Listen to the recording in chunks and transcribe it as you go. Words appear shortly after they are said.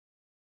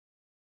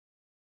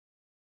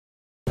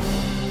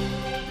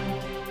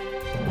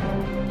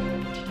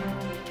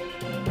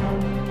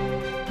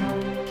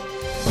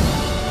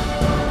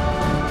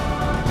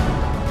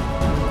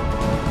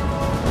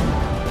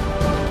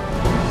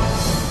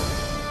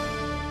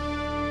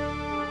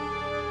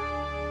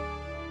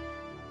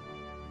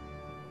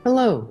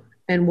Hello,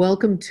 and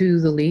welcome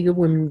to the League of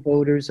Women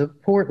Voters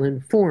of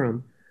Portland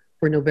Forum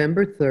for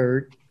November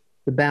 3rd.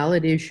 The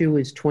ballot issue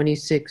is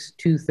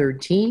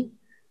 26213,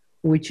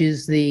 which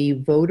is the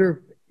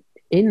voter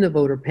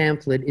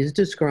pamphlet is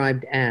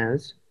described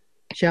as,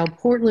 shall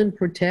Portland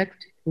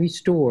protect,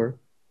 restore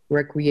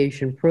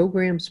recreation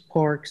programs,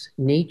 parks,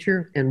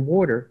 nature, and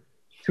water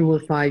through a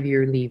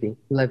 5-year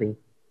levy?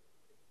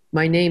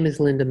 My name is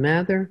Linda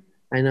Mather,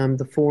 and I'm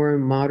the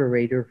forum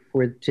moderator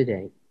for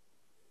today.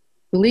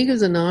 The League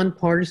is a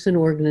nonpartisan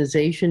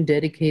organization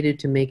dedicated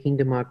to making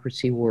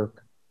democracy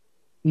work.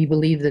 We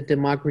believe that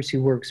democracy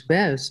works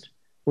best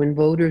when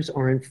voters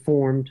are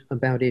informed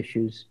about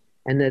issues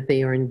and that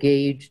they are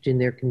engaged in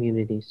their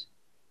communities.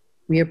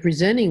 We are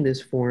presenting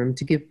this forum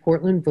to give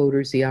Portland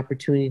voters the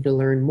opportunity to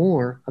learn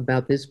more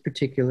about this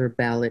particular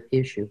ballot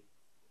issue.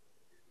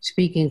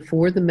 Speaking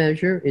for the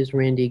measure is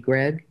Randy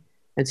Gregg,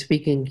 and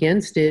speaking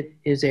against it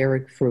is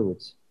Eric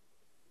Fruitz.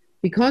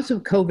 Because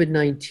of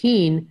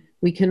COVID-19,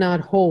 we cannot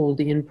hold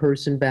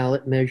in-person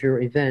ballot measure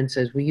events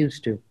as we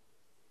used to.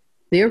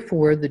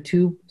 Therefore, the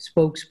two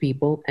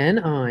spokespeople and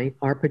I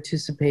are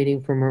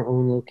participating from our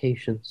own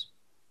locations.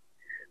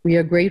 We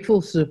are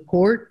grateful for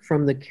support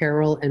from the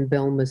Carol and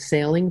Belma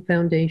Sailing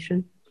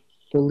Foundation,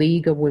 the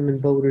League of Women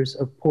Voters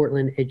of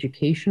Portland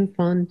Education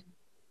Fund,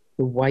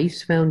 the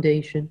Weiss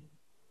Foundation,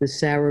 the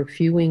Sarah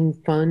Fewing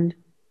Fund,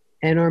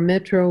 and our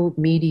Metro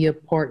Media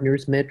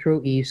partners,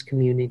 MetroEast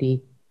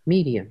Community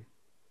Media.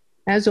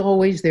 As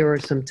always, there are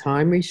some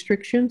time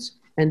restrictions,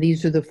 and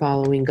these are the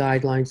following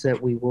guidelines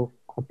that we will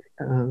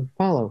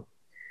follow.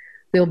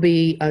 There'll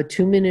be a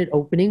 2-minute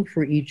opening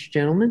for each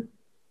gentleman,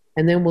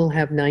 and then we'll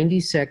have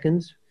 90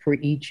 seconds for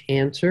each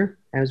answer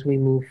as we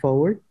move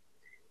forward.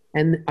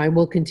 And I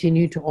will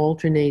continue to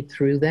alternate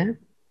through that.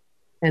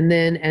 And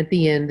then at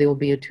the end, there will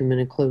be a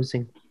 2-minute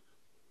closing.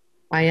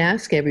 I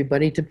ask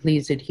everybody to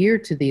please adhere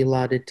to the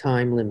allotted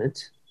time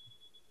limits.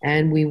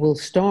 And we will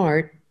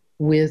start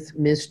with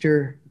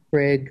Mr.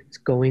 Gregg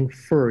going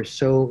first.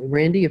 So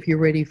Randy, if you're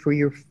ready for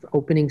your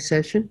opening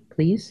session,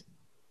 please.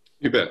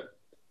 You bet.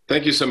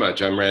 Thank you so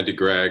much. I'm Randy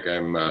Gregg.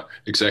 I'm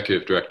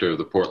Executive Director of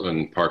the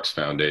Portland Parks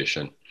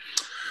Foundation.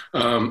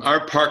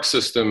 Our park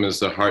system is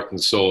the heart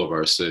and soul of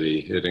our city.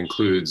 It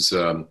includes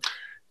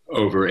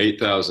over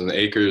 8,000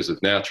 acres of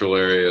natural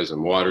areas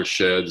and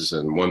watersheds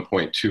and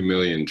 1.2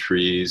 million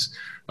trees.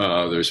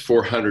 There's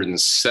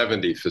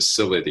 470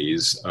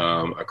 facilities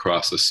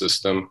across the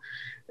system.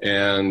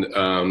 And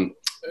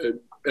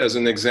as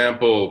an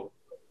example,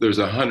 there's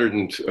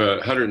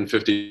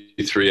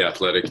 153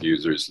 athletic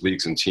users,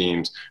 leagues and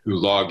teams who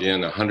log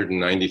in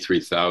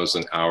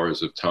 193,000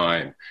 hours of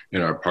time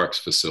in our parks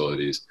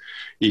facilities.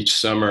 Each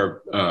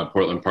summer,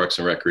 Portland Parks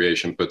and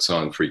Recreation puts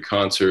on free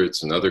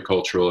concerts and other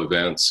cultural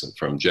events,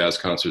 from jazz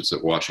concerts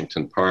at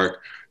Washington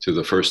Park to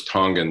the first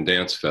Tongan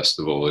dance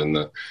festival in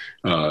the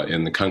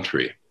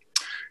country.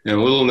 And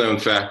a little known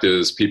fact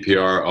is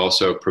PPR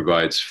also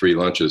provides free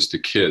lunches to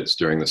kids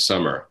during the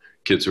summer.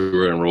 Kids who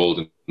were enrolled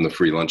in the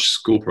free lunch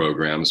school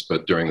programs,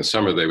 but during the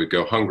summer they would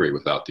go hungry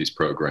without these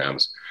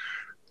programs.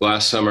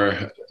 Last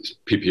summer,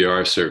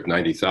 PPR served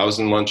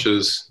 90,000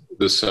 lunches.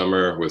 This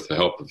summer, with the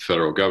help of the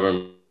federal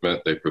government,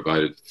 they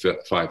provided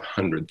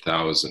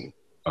 500,000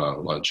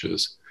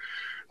 lunches.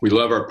 We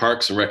love our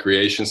parks and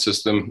recreation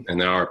system, and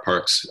now our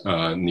parks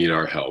need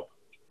our help.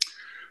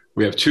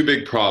 We have two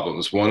big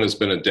problems. One has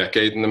been a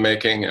decade in the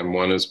making, and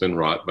one has been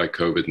wrought by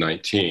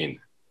COVID-19.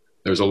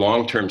 There's a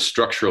long-term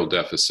structural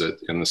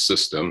deficit in the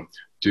system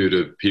due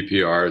to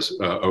PPR's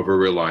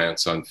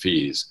over-reliance on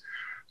fees.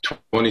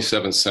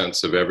 27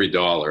 cents of every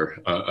dollar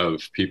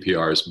of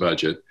PPR's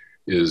budget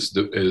is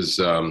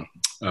that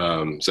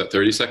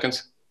 30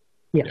 seconds?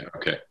 Yeah.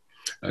 Okay.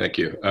 Thank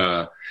you.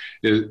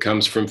 It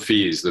comes from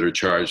fees that are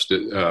charged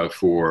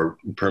for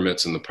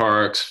permits in the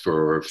parks,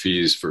 for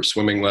fees for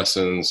swimming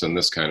lessons, and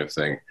this kind of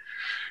thing.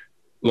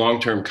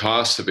 Long-term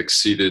costs have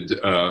exceeded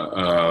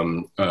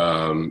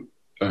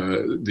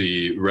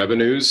the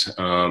revenues,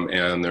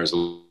 and there's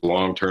a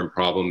long-term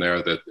problem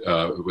there that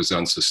was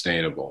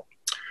unsustainable.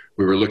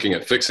 We were looking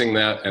at fixing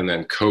that, and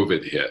then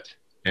COVID hit,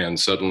 and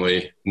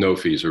suddenly no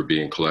fees were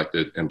being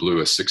collected and blew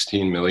a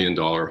 $16 million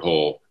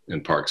hole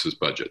in Parks'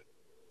 budget.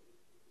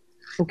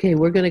 Okay,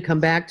 we're going to come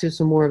back to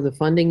some more of the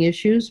funding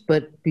issues,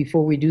 but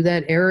before we do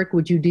that, Eric,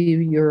 would you do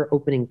your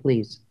opening,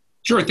 please?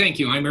 Sure, thank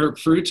you. I'm Eric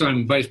Fruitz.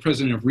 I'm Vice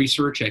President of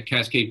Research at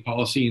Cascade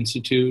Policy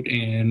Institute,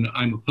 and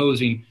I'm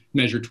opposing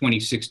Measure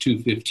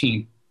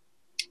 26215.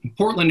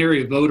 Portland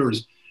area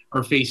voters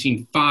are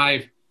facing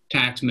 5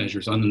 tax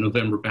measures on the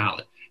November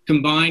ballot.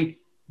 Combined,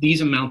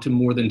 these amount to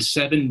more than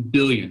 $7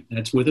 billion,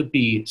 that's with a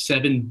B,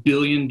 $7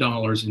 billion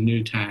in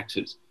new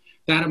taxes.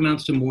 That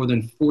amounts to more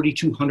than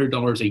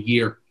 $4,200 a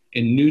year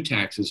in new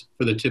taxes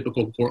for the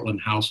typical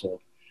Portland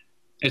household.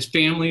 As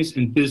families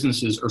and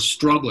businesses are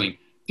struggling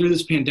through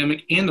this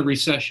pandemic and the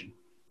recession,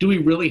 do we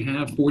really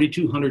have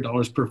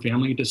 $4,200 per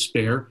family to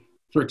spare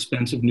for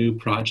expensive new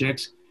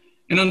projects?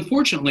 And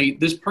unfortunately,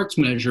 this parks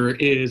measure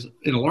is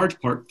in a large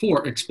part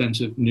for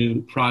expensive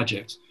new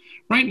projects.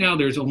 Right now,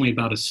 there's only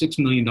about a $6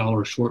 million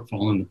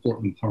shortfall in the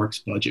Portland Parks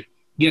budget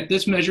Yet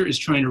this measure is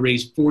trying to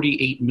raise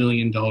 $48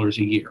 million a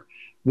year.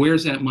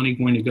 Where's that money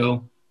going to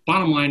go?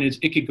 Bottom line is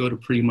it could go to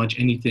pretty much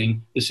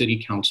anything the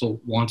city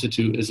council wants it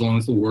to, as long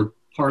as the word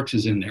parks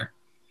is in there.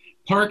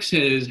 Parks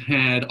has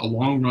had a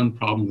long run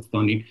problem with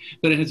funding,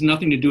 but it has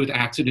nothing to do with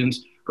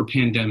accidents or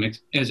pandemics.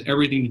 It has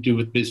everything to do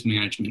with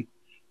mismanagement.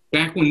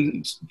 Back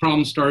when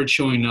problems started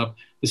showing up,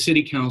 the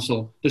city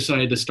council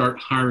decided to start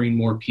hiring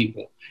more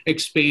people,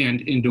 expand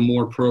into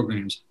more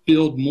programs,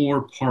 build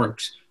more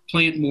parks,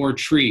 plant more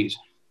trees.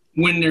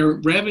 When their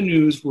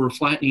revenues were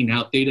flattening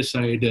out, they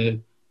decided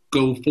to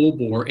go full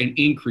bore and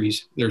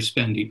increase their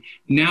spending.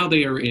 Now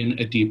they are in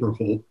a deeper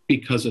hole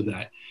because of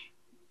that.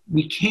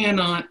 We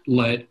cannot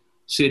let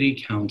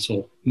city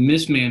council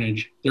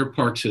mismanage their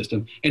park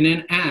system and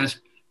then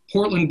ask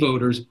Portland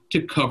voters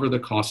to cover the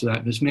cost of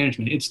that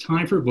mismanagement. It's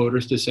time for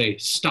voters to say,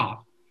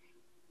 stop,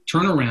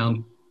 turn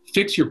around,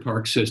 fix your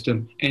park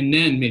system, and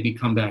then maybe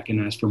come back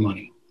and ask for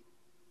money.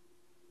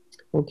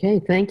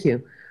 Okay, thank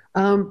you.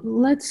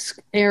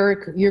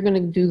 Eric, you're going to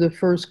do the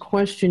first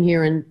question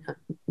here, and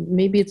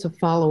maybe it's a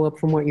follow-up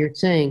from what you're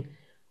saying.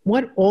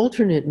 What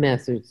alternate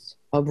methods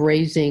of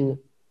raising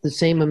the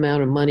same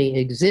amount of money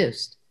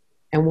exist,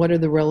 and what are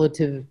the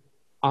relative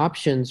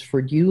options for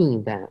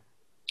doing that?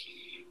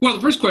 Well,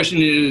 the first question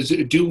is,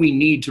 do we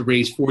need to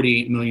raise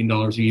 $48 million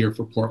a year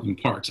for Portland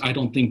parks? I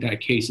don't think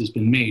that case has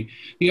been made.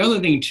 The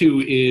other thing,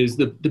 too, is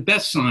the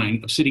best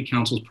sign of city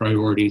council's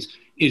priorities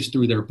is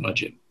through their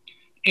budget.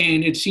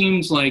 And it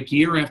seems like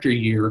year after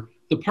year,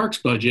 the parks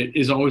budget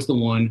is always the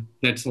one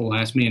that's the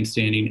last man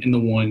standing and the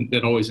one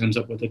that always ends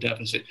up with a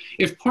deficit.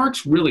 If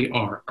parks really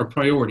are a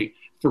priority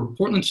for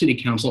Portland City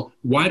Council,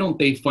 why don't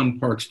they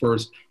fund parks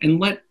first and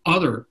let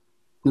other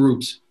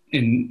groups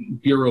and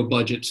bureau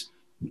budgets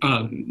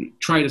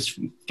try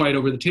to fight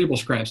over the table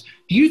scraps?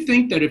 Do you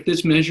think that if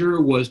this measure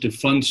was to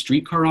fund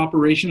streetcar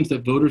operations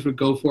that voters would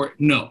go for it?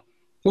 No.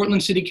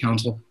 Portland City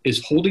Council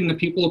is holding the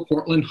people of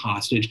Portland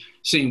hostage,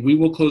 saying we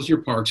will close your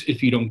parks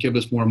if you don't give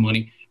us more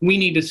money. We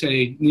need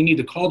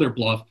to call their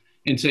bluff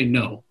and say,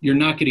 no, you're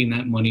not getting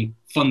that money.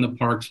 Fund the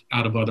parks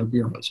out of other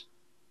bureaus.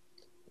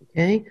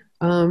 Okay.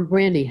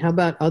 Randy, how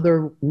about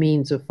other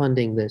means of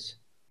funding this?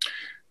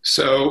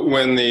 So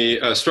when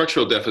the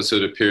structural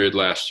deficit appeared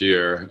last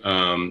year,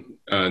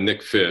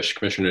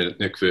 Commissioner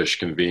Nick Fish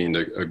convened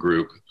a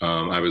group.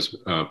 I was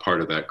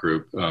part of that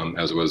group,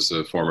 as was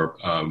the former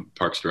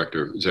Parks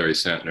Director, Zeri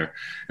Santner.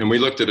 And we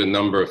looked at a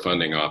number of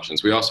funding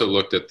options. We also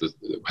looked at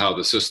how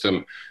the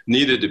system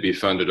needed to be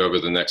funded over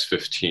the next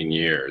 15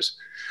 years.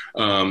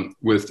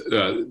 With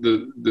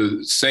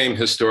the same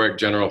historic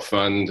general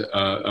fund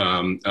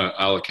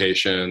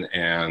allocation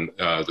and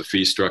the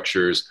fee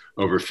structures,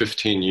 over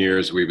 15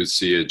 years, we would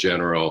see a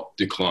general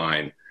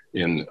decline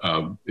in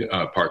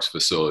parks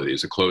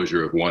facilities, a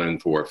closure of 1 in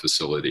 4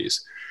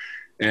 facilities.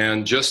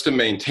 And just to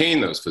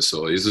maintain those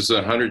facilities, this is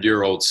a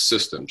 100-year-old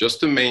system, just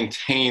to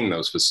maintain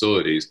those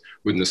facilities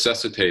would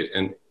necessitate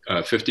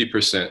a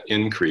 50%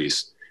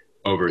 increase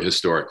over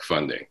historic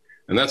funding.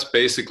 And that's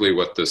basically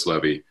what this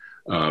levy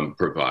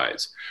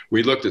provides.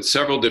 We looked at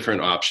several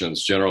different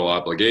options: general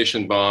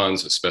obligation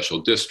bonds, a special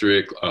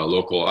district, a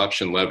local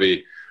option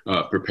levy,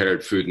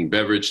 prepared food and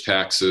beverage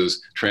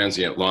taxes,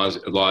 transient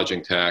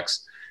lodging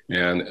tax,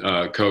 and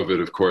COVID,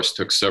 of course,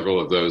 took several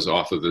of those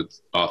off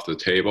the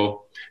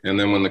table. And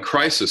then when the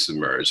crisis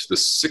emerged, the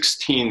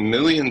 $16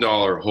 million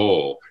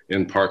hole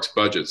in parks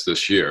budgets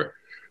this year,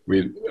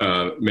 we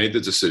made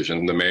the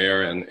decision, the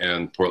mayor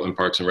and Portland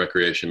Parks and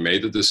Recreation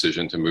made the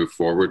decision to move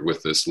forward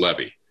with this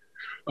levy.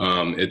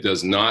 It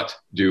does not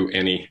do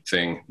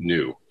anything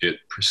new. It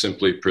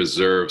simply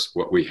preserves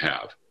what we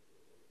have.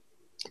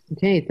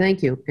 Okay,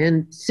 thank you.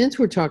 And since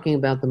we're talking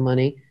about the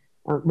money,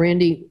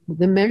 Randy,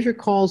 the measure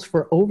calls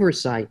for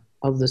oversight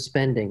of the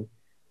spending.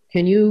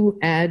 Can you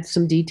add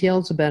some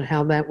details about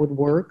how that would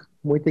work,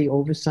 what the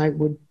oversight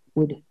would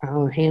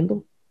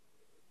handle?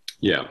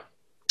 Yeah.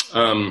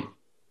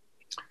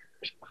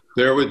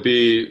 There would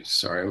be,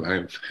 sorry,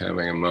 I'm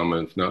having a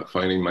moment of not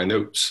finding my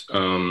notes.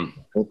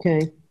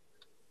 Okay.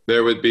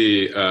 There would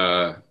be,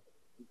 one,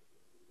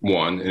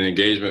 an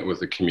engagement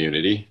with the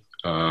community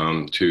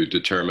to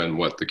determine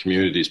what the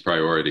community's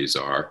priorities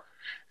are.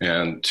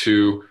 And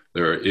 2,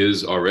 there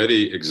is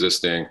already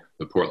existing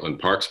the Portland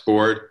Parks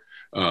Board,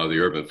 the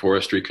Urban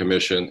Forestry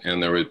Commission,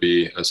 and there would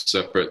be a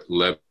separate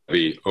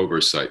levy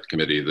oversight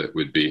committee that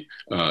would be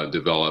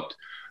developed.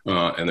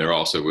 And there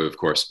also would, of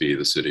course, be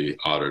the city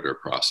auditor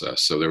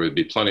process. So there would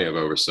be plenty of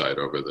oversight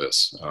over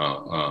this.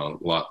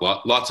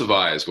 Lots of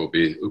eyes will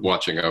be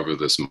watching over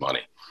this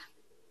money.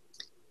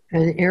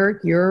 And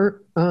Eric,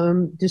 your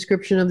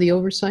description of the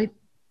oversight?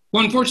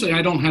 Well, unfortunately,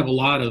 I don't have a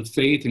lot of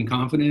faith and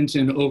confidence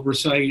in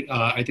oversight.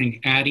 I think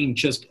adding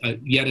just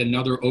yet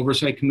another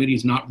oversight committee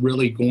is not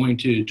really going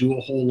to do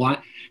a whole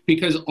lot,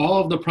 because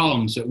all of the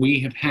problems that we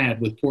have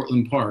had with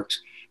Portland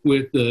Parks,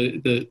 with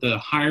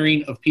the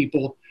hiring of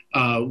people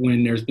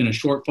when there's been a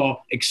shortfall,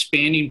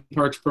 expanding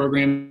parks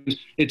programs.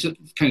 It's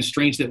kind of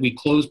strange that we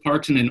close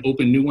parks and then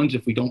open new ones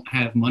if we don't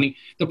have money.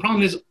 The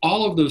problem is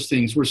all of those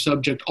things were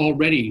subject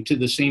already to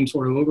the same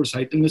sort of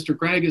oversight that Mr.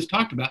 Gregg has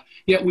talked about,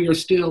 yet we are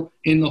still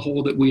in the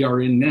hole that we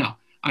are in now.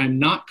 I'm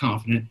not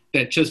confident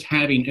that just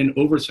having an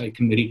oversight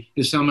committee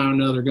is somehow or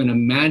another going to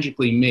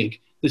magically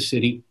make the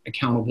city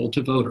accountable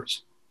to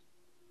voters.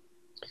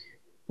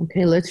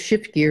 Okay, let's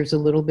shift gears a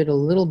little bit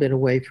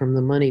away from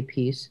the money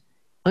piece.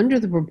 Under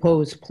the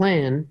proposed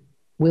plan,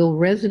 will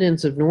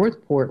residents of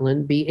North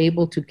Portland be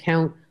able to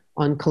count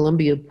on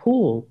Columbia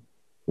Pool,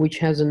 which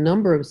has a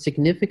number of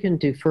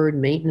significant deferred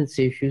maintenance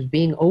issues,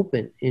 being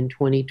open in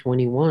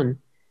 2021?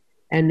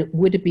 And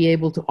would it be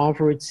able to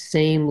offer its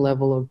same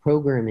level of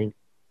programming?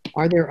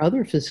 Are there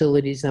other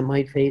facilities that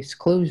might face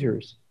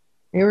closures?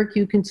 Eric,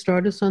 you can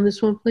start us on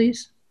this one,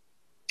 please.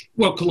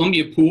 Well,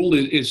 Columbia Pool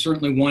is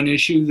certainly one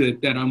issue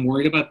that I'm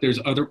worried about. There's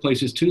other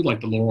places too, like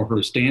the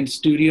Laurelhurst Dance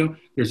Studio.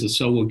 There's the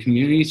Selwood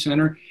Community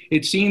Center.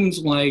 It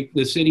seems like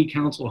the City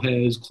Council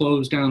has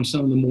closed down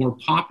some of the more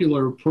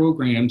popular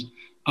programs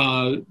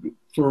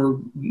for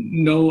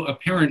no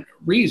apparent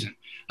reason.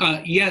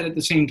 Yet at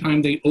the same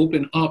time, they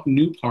open up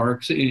new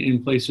parks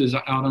in places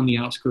out on the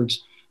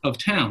outskirts of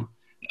town.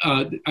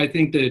 I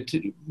think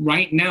that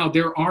right now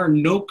there are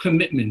no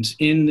commitments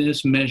in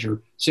this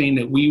measure saying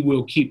that we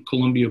will keep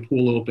Columbia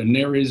Pool open.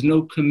 There is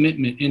no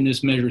commitment in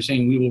this measure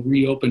saying we will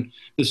reopen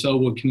the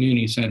Selwood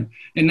Community Center.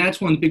 And that's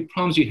one of the big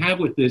problems you have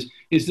with this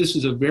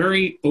is a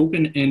very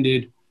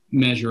open-ended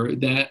measure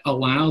that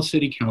allows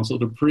City Council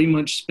to pretty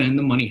much spend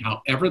the money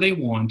however they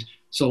want,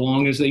 so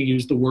long as they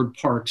use the word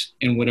parks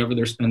in whatever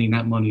they're spending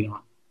that money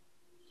on.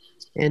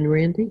 And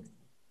Randy?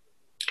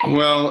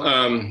 Well,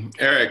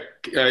 Eric,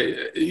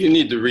 you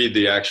need to read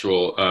the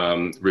actual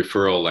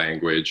referral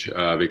language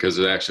because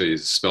it actually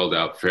is spelled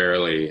out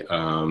fairly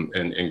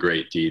in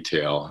great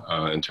detail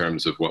in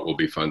terms of what will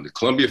be funded.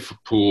 Columbia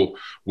Pool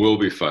will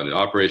be funded.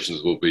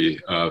 Operations will be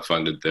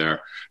funded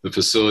there. The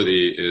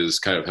facility is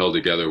kind of held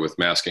together with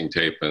masking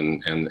tape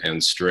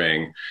and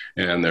string,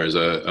 and there's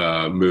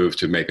a move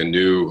to make a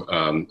new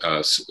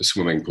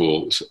swimming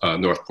pool,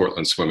 North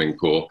Portland swimming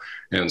pool.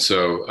 And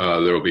so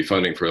there will be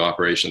funding for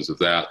operations of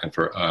that and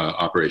for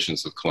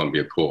operations of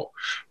Columbia Pool.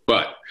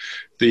 But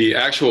the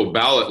actual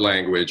ballot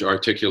language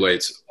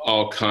articulates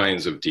all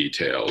kinds of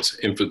details,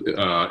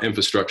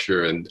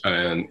 infrastructure and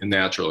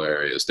natural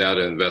areas,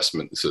 data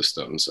investment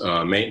systems,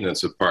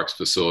 maintenance of parks,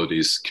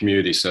 facilities,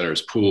 community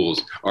centers,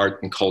 pools,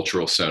 art and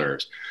cultural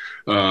centers.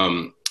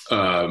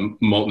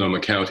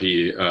 Multnomah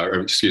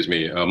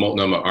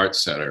Multnomah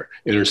Arts Center,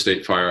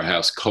 Interstate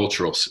Firehouse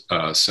Cultural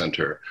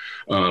Center.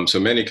 So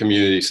many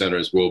community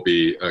centers will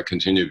be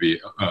continue to be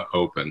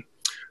open.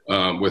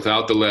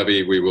 Without the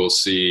levy, we will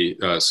see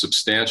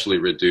substantially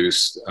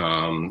reduced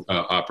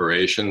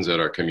operations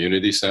at our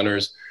community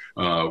centers.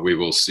 We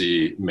will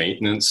see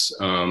maintenance,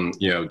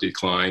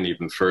 decline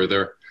even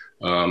further.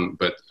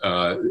 But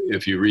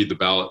if you read the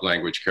ballot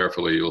language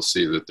carefully, you'll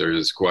see that there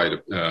is quite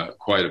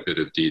a bit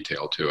of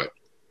detail to it.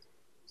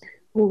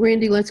 Well,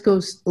 Randy, let's go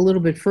a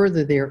little bit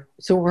further there.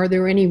 So are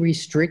there any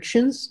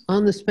restrictions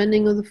on the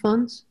spending of the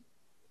funds?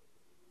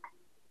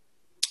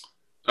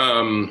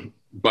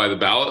 By the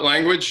ballot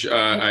language,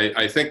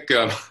 I think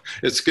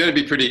it's going to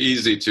be pretty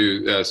easy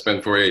to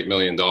spend $48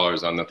 million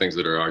on the things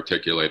that are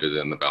articulated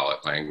in the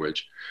ballot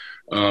language.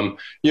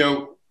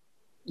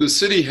 The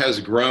city has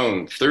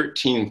grown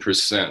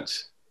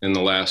 13% in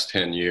the last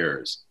 10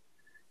 years.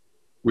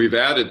 We've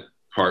added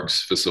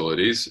parks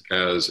facilities,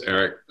 as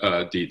Eric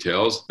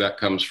details. That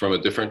comes from a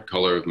different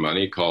color of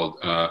money called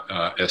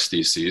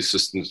SDCs,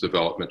 Systems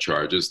Development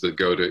Charges, that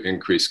go to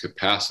increase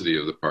capacity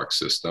of the park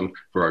system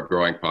for our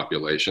growing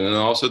population, and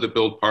also to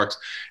build parks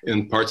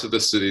in parts of the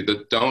city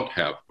that don't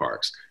have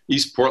parks.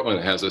 East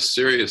Portland has a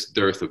serious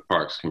dearth of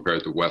parks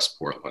compared to West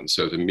Portland.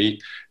 So to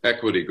meet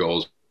equity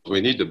goals,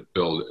 we need to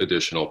build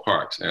additional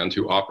parks and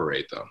to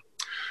operate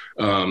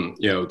them.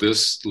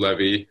 This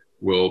levy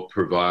will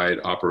provide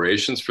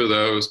operations for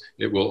those.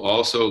 It will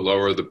also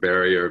lower the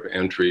barrier of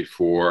entry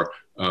for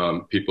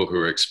people who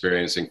are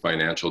experiencing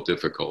financial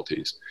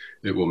difficulties.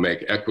 It will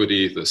make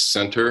equity the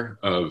center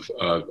of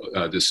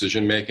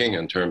decision-making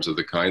in terms of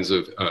the kinds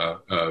of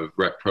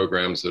rec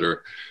programs that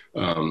are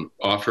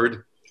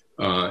offered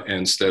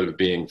instead of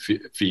being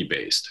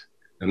fee-based.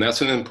 And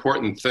that's an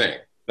important thing.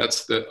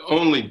 That's the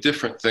only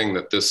different thing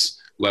that this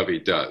levy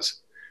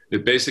does.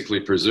 It basically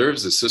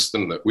preserves the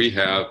system that we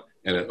have,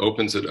 and it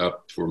opens it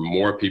up for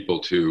more people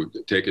to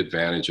take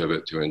advantage of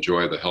it, to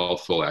enjoy the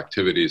healthful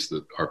activities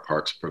that our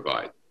parks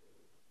provide.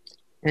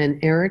 And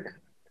Eric,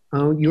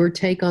 your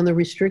take on the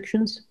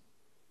restrictions?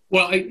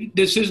 Well,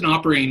 this is an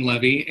operating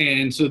levy,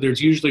 and so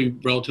there's usually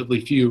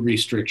relatively few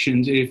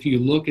restrictions. If you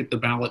look at the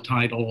ballot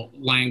title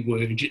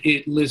language,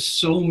 it lists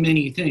so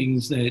many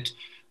things that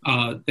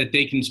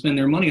they can spend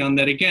their money on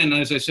that, again,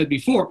 as I said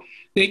before,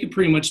 they can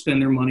pretty much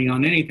spend their money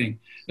on anything.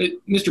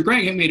 Mr.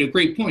 Gregg made a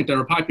great point that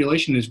our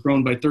population has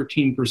grown by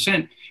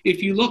 13%.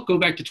 If you go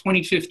back to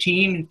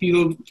 2015, if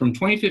you go from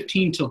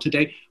 2015 till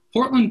today,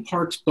 Portland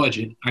Park's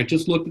budget, I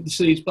just looked at the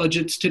city's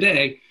budgets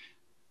today,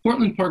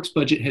 Portland Park's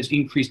budget has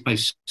increased by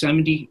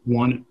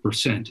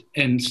 71%,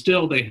 and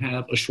still they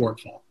have a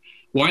shortfall.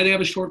 Why they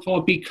have a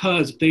shortfall?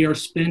 Because they are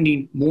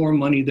spending more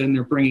money than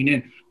they're bringing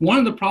in. One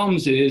of the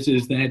problems is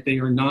that they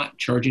are not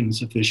charging a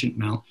sufficient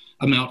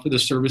amount for the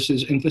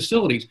services and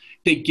facilities.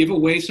 They give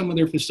away some of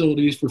their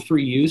facilities for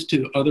free use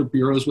to other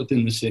bureaus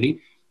within the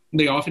city.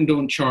 They often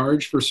don't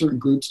charge for certain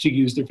groups to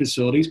use their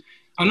facilities.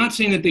 I'm not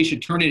saying that they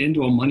should turn it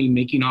into a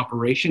money-making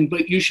operation,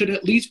 but you should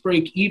at least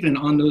break even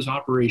on those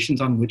operations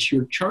on which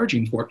you're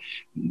charging for.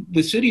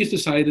 The city has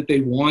decided that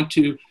they want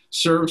to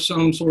serve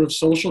some sort of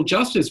social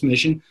justice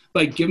mission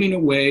by giving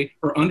away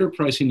or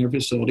underpricing their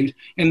facilities.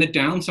 And the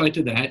downside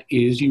to that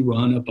is you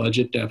run a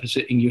budget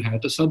deficit and you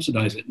have to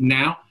subsidize it.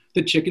 Now,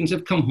 the chickens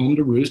have come home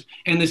to roost,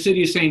 and the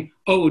city is saying,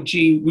 oh,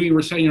 gee, we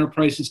were setting our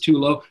prices too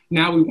low.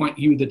 Now we want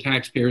you, the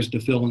taxpayers,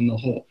 to fill in the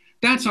hole.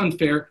 That's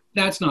unfair.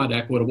 That's not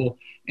equitable.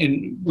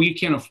 And we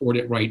can't afford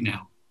it right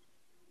now.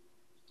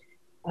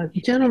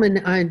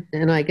 Gentlemen,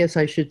 I guess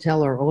I should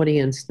tell our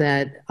audience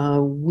that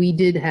we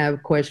did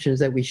have questions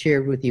that we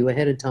shared with you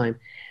ahead of time.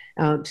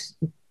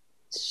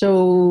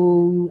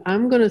 So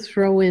I'm going to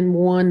throw in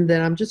one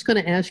that I'm just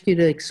going to ask you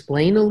to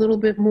explain a little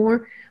bit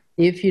more,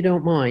 if you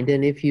don't mind.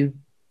 And if you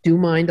do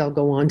mind, I'll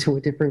go on to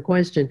a different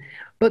question.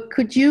 But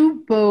could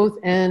you both,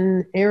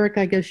 and Eric,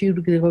 I guess you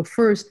go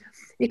first,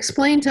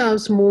 explain to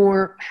us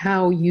more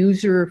how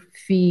user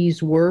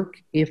fees work,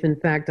 if in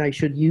fact I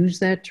should use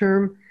that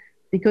term,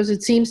 because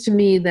it seems to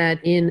me that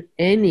in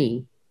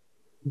any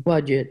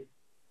budget,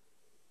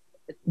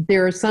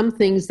 there are some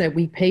things that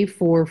we pay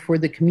for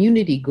the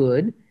community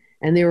good,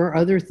 and there are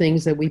other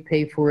things that we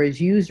pay for as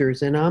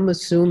users. And I'm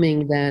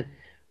assuming that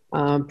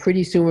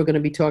pretty soon we're going to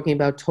be talking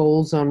about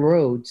tolls on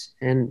roads.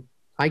 And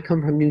I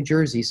come from New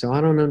Jersey, so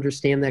I don't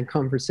understand that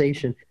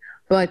conversation.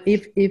 But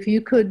if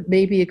you could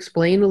maybe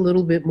explain a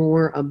little bit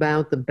more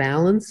about the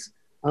balance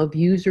of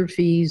user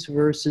fees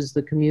versus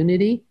the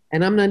community.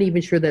 And I'm not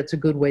even sure that's a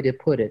good way to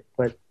put it,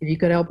 but if you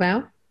could help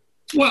out.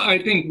 Well,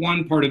 I think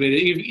one part of it,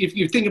 if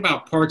you think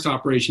about parks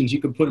operations, you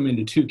could put them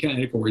into two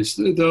categories.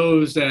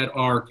 Those that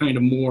are kind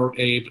of more of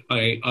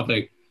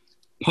a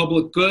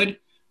public good,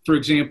 for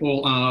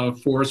example,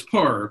 Forest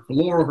Park,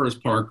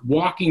 Laurelhurst Park,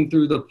 walking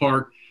through the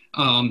park,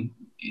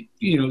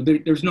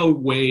 there's no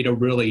way to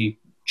really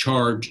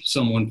charge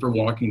someone for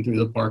walking through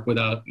the park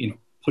without,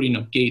 putting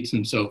up gates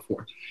and so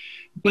forth.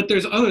 But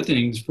there's other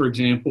things, for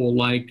example,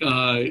 like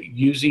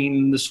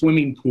using the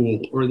swimming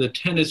pool or the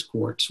tennis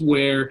courts,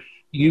 where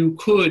you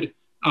could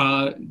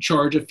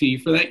charge a fee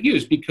for that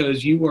use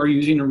because you are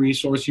using a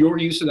resource. Your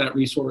use of that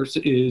resource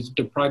is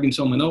depriving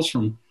someone else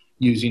from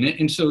using it.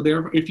 And so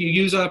there, if you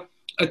use a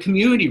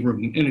community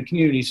room in a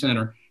community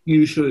center,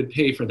 you should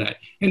pay for that.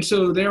 And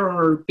so there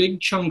are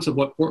big chunks of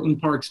what Portland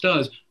Parks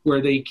does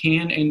where they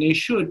can and they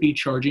should be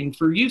charging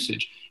for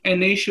usage.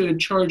 And they should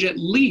charge at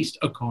least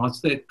a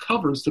cost that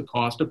covers the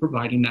cost of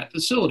providing that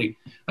facility.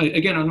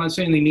 Again, I'm not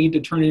saying they need to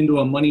turn it into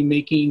a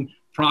money-making,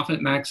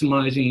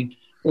 profit-maximizing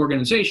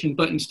organization,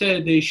 but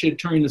instead they should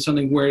turn into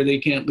something where they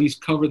can at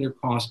least cover their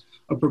cost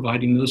of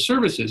providing those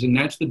services. And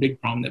that's the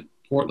big problem that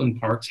Portland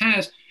Parks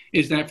has,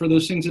 is that for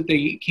those things that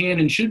they can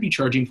and should be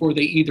charging for,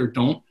 they either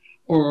don't,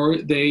 or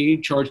they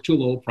charge to a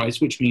low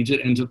price, which means it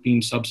ends up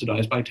being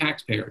subsidized by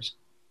taxpayers.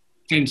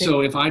 And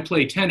so if I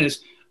play tennis,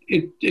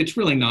 it's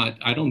really not,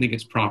 I don't think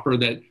it's proper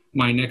that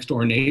my next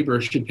door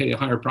neighbor should pay a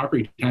higher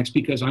property tax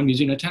because I'm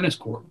using a tennis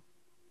court.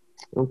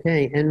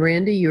 Okay, and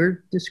Randy,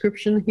 your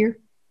description here?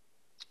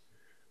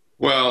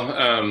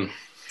 Well,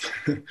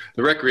 the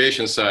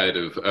recreation side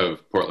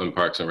of Portland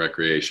Parks and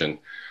Recreation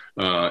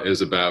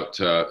is about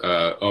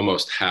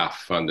almost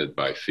half funded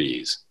by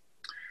fees.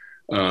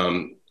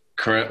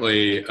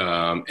 Currently,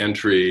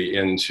 entry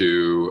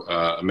into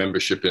a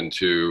membership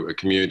into a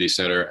community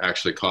center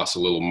actually costs a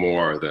little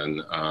more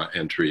than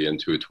entry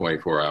into a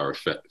 24-hour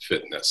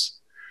fitness.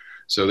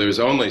 So there's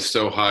only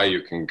so high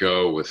you can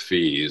go with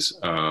fees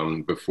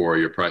before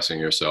you're pricing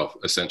yourself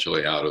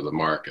essentially out of the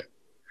market.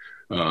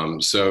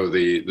 So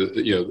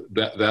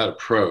that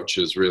approach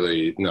is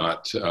really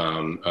not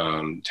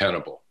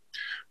tenable.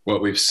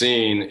 What we've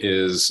seen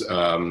is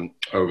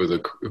over the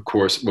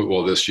course,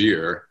 well, this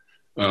year,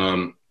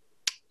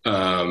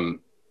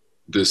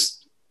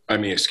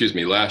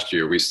 last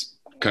year we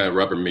kind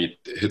of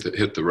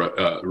hit the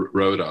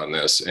road on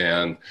this,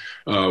 and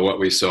what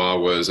we saw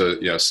was a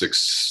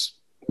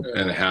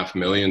 $6.5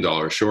 million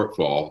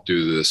shortfall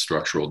due to this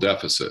structural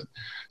deficit.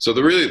 So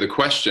the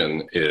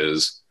question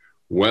is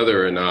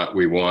whether or not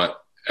we want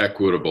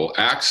equitable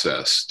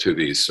access to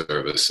these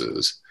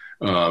services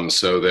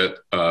so that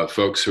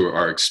folks who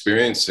are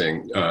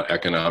experiencing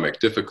economic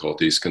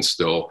difficulties can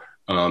still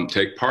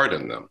take part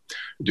in them.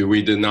 Do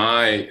we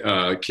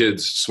deny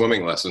kids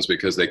swimming lessons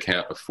because they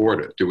can't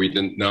afford it? Do we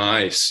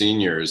deny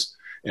seniors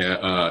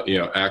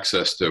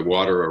access to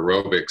water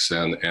aerobics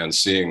and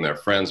seeing their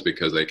friends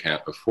because they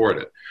can't afford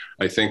it?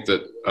 I think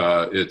that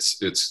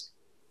it's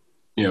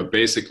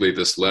basically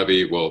this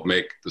levy will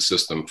make the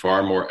system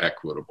far more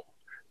equitable.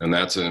 And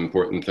that's an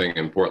important thing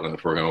in Portland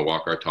if we're going to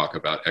walk our talk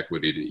about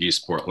equity to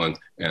East Portland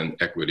and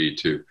equity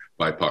to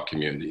BIPOC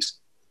communities.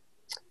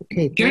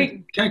 Okay.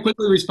 Can I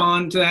quickly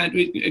respond to that?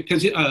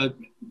 Because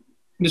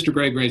Mr.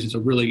 Gregg raises a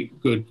really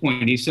good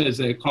point. He says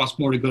that it costs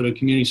more to go to a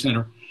community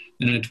center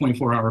than a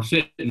 24-hour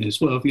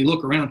fitness. Well, if you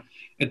look around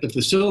at the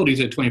facilities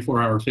at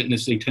 24-hour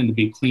fitness, they tend to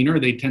be cleaner,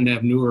 they tend to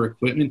have newer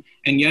equipment,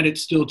 and yet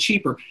it's still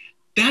cheaper.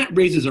 That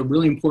raises a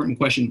really important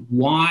question.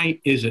 Why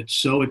is it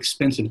so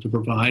expensive to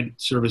provide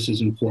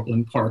services in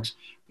Portland parks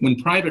when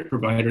private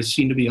providers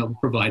seem to be able to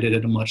provide it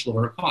at a much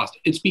lower cost?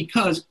 It's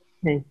because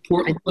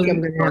Portland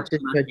Parks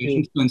and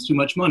Recreation spends too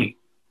much money.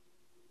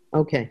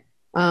 Okay.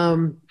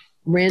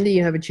 Randy,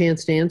 you have a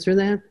chance to answer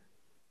that?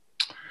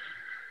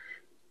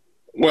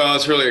 Well,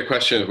 it's really a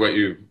question of what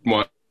you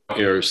want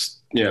your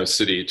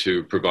city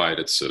to provide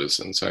its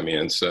citizens. I mean,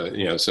 it's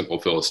a simple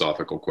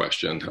philosophical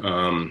question.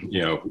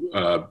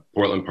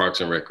 Portland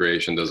Parks and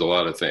Recreation does a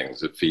lot of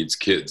things. It feeds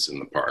kids in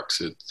the parks.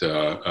 It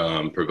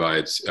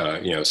provides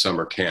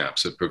summer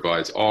camps. It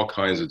provides all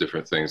kinds of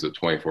different things that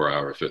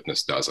 24-hour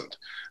fitness doesn't.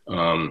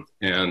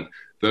 And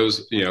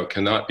those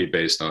cannot be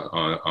based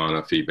on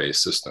a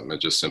fee-based system. It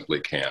just simply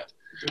can't.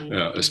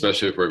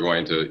 Especially if we're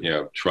going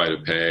to try to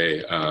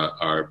pay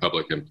our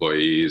public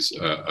employees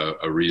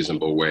a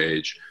reasonable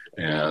wage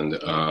and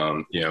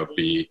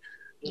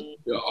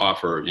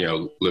offer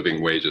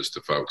living wages to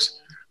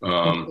folks.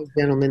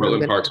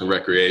 Portland Parks and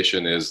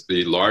Recreation is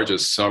the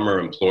largest summer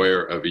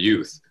employer of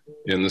youth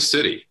in the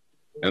city,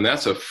 and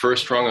that's a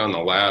first rung on the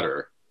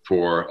ladder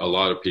for a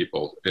lot of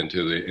people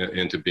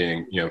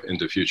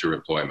into future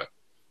employment.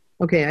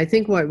 Okay, I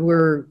think what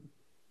we're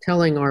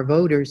telling our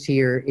voters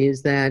here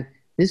is that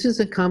this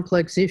is a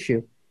complex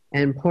issue,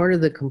 and part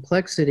of the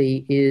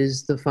complexity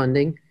is the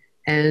funding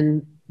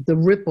and the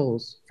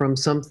ripples from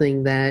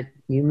something that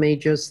you may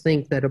just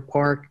think that a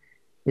park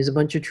is a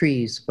bunch of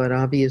trees, but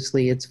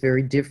obviously it's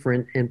very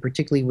different, and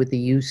particularly with the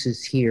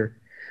uses here.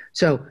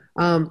 So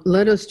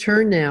let us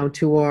turn now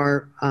to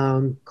our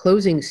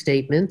closing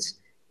statements.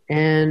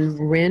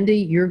 And Randy,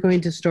 you're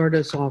going to start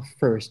us off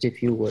first,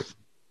 if you would.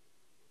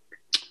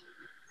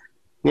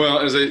 Well,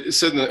 as I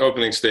said in the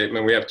opening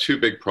statement, we have two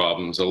big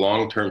problems: a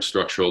long-term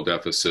structural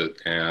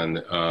deficit and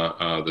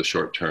the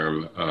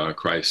short-term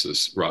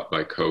crisis wrought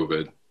by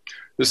COVID.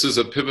 This is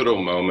a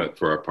pivotal moment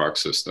for our park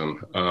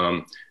system.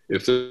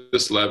 If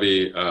this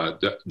levy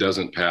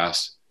doesn't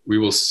pass, we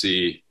will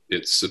see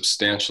it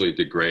substantially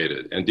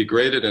degraded, and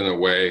degraded in a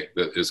way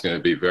that is going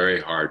to be very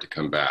hard to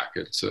come back.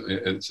 It's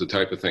the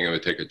type of thing it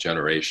would take a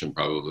generation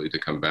probably to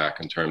come back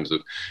in terms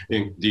of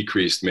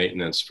decreased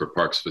maintenance for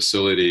parks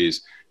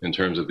facilities, in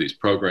terms of these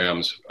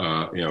programs,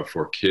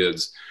 for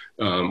kids.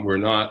 We're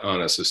not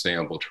on a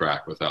sustainable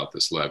track without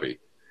this levy.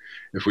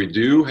 If we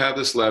do have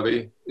this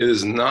levy, it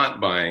is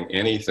not buying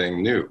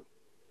anything new.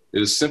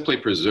 It is simply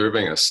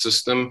preserving a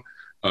system,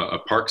 a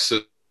park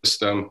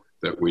system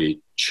that we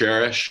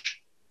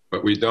cherish,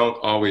 but we don't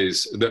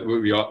always, that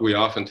we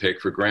often take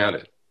for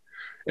granted.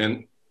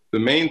 And the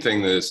main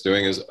thing that it's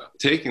doing is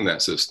taking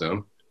that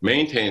system,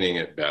 maintaining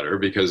it better,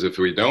 because if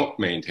we don't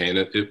maintain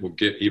it, it will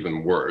get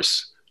even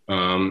worse.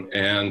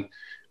 And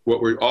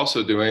what we're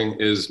also doing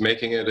is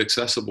making it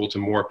accessible to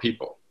more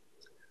people.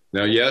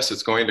 Now, yes,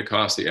 it's going to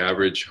cost the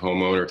average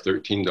homeowner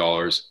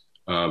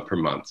 $13 per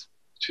month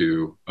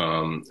to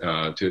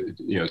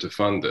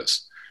fund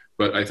this.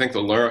 But I think the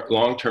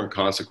long-term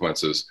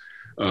consequences,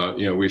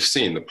 we've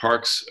seen the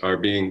parks are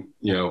being,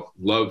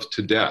 loved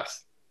to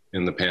death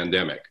in the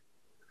pandemic.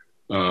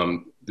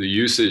 The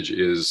usage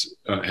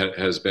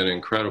has been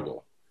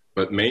incredible,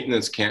 but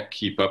maintenance can't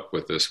keep up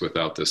with this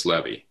without this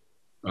levy.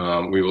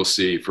 We will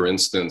see, for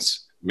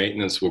instance,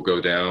 maintenance will go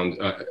down.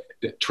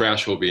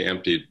 Trash will be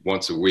emptied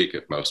once a week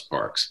at most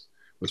parks.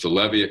 With the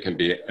levy, it can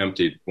be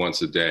emptied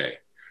once a day.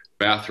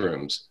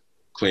 Bathrooms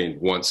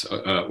cleaned once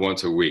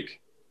a week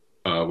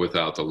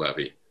without the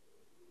levy.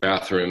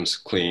 Bathrooms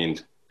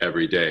cleaned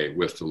every day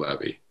with the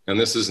levy. And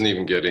this isn't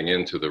even getting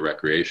into the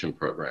recreation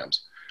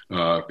programs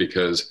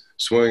because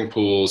swimming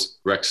pools,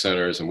 rec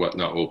centers, and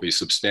whatnot will be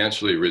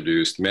substantially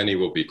reduced. Many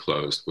will be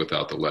closed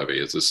without the levy.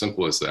 It's as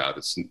simple as that.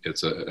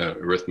 It's an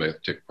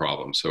arithmetic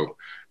problem. So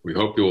we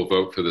hope you will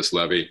vote for this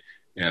levy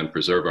and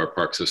preserve our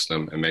park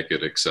system and make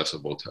it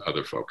accessible to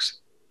other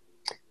folks.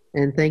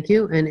 And thank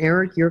you. And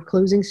Eric, your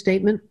closing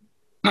statement?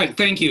 All right,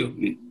 thank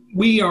you.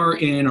 We are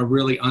in a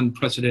really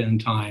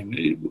unprecedented time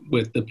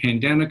with the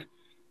pandemic,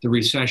 the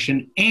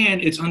recession,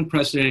 and it's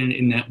unprecedented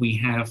in that we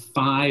have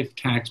 5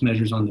 tax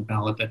measures on the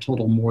ballot that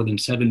total more than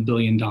 $7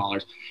 billion.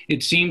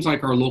 It seems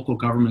like our local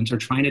governments are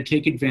trying to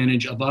take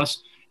advantage of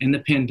us and the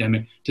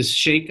pandemic to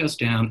shake us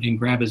down and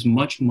grab as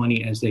much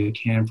money as they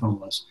can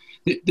from us.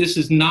 This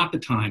is not the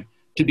time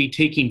to be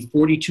taking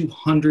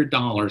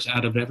 $4,200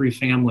 out of every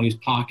family's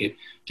pocket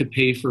to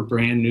pay for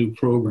brand new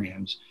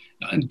programs.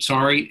 I'm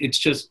sorry, it's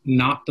just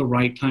not the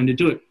right time to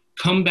do it.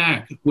 Come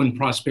back when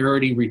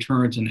prosperity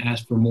returns and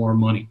ask for more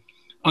money.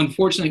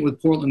 Unfortunately,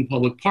 with Portland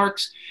Public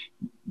Parks,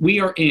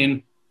 we are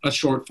in a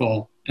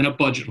shortfall and a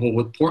budget hole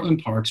with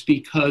Portland Parks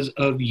because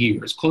of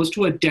years, close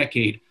to a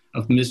decade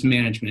of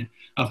mismanagement,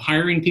 of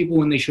hiring people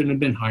when they shouldn't have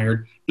been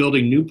hired,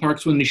 building new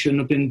parks when they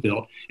shouldn't have been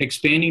built,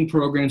 expanding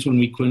programs when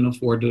we couldn't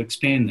afford to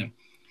expand them.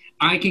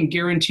 I can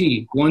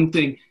guarantee one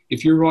thing: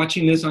 if you're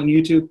watching this on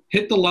YouTube,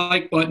 hit the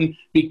like button,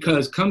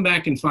 because come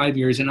back in 5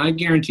 years and I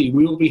guarantee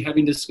we will be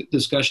having this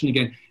discussion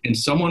again, and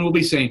someone will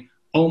be saying,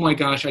 oh my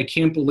gosh, I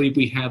can't believe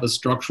we have a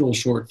structural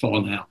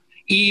shortfall now,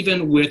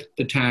 even with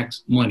the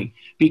tax money.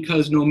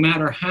 Because no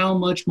matter how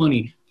much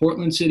money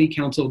Portland City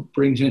Council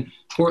brings in,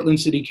 Portland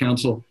City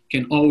Council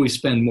can always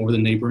spend more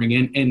than they bring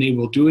in, and they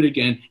will do it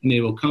again, and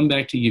they will come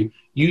back to you.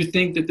 You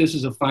think that this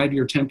is a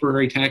 5-year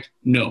temporary tax?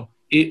 No.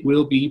 It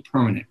will be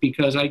permanent,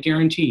 because I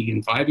guarantee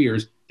in 5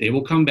 years, they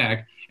will come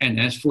back and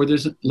ask for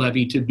this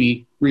levy to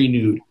be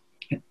renewed.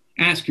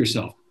 Ask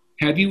yourself,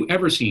 have you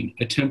ever seen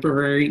a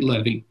temporary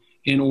levy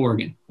in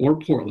Oregon or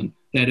Portland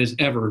that has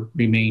ever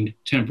remained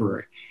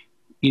temporary?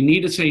 You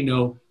need to say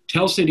no.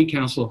 Tell City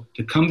Council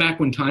to come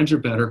back when times are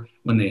better,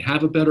 when they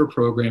have a better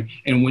program,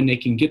 and when they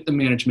can get the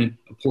management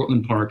of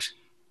Portland Parks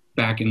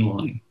back in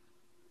line.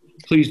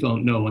 Please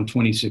vote no on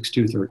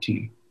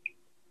 26-213.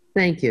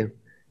 Thank you.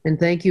 And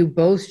thank you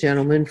both,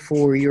 gentlemen,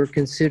 for your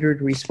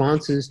considered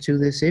responses to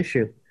this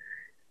issue.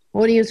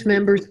 Audience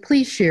members,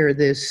 please share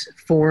this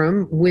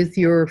forum with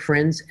your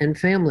friends and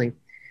family.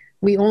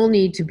 We all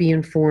need to be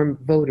informed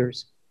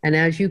voters. And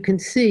as you can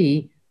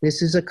see,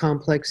 this is a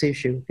complex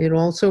issue. It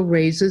also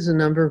raises a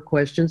number of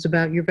questions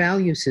about your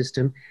value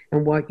system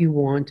and what you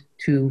want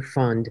to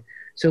fund.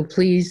 So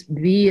please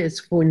be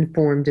as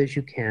informed as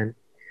you can.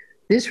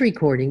 This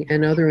recording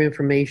and other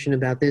information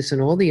about this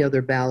and all the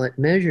other ballot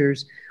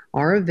measures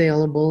are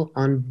available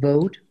on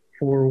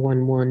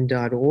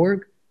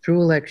vote411.org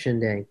through Election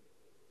Day.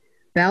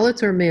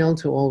 Ballots are mailed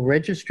to all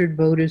registered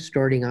voters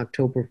starting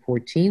October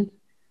 14th.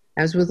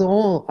 As with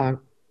all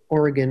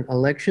Oregon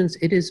elections,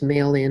 it is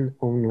mail-in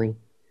only.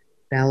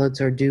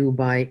 Ballots are due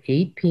by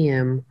 8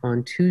 p.m.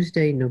 on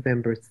Tuesday,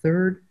 November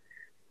 3rd.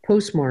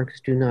 Postmarks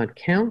do not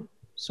count,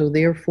 so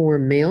therefore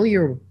mail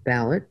your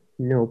ballot,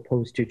 no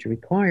postage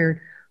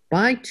required,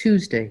 by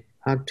Tuesday,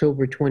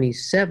 October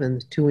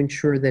 27th to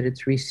ensure that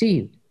it's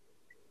received.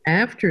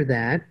 After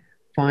that,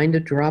 find a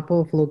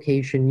drop-off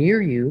location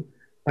near you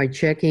by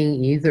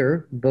checking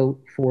either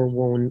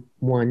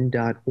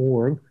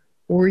vote411.org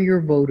or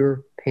your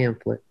voter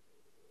pamphlet.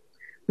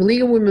 The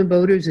League of Women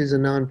Voters is a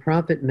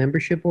nonprofit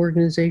membership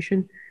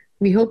organization.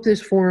 We hope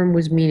this forum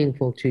was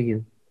meaningful to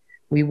you.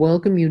 We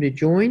welcome you to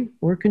join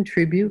or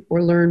contribute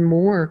or learn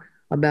more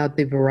about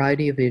the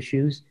variety of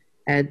issues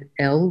at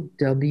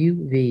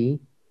lwvpdx.org.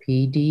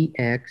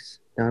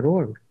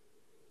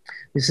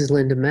 This is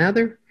Linda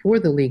Mather for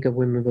the League of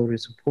Women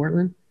Voters of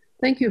Portland.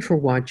 Thank you for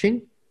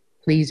watching.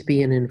 Please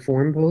be an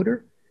informed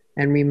voter,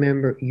 and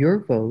remember, your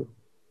vote,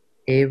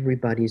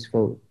 everybody's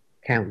vote,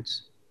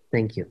 counts.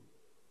 Thank you.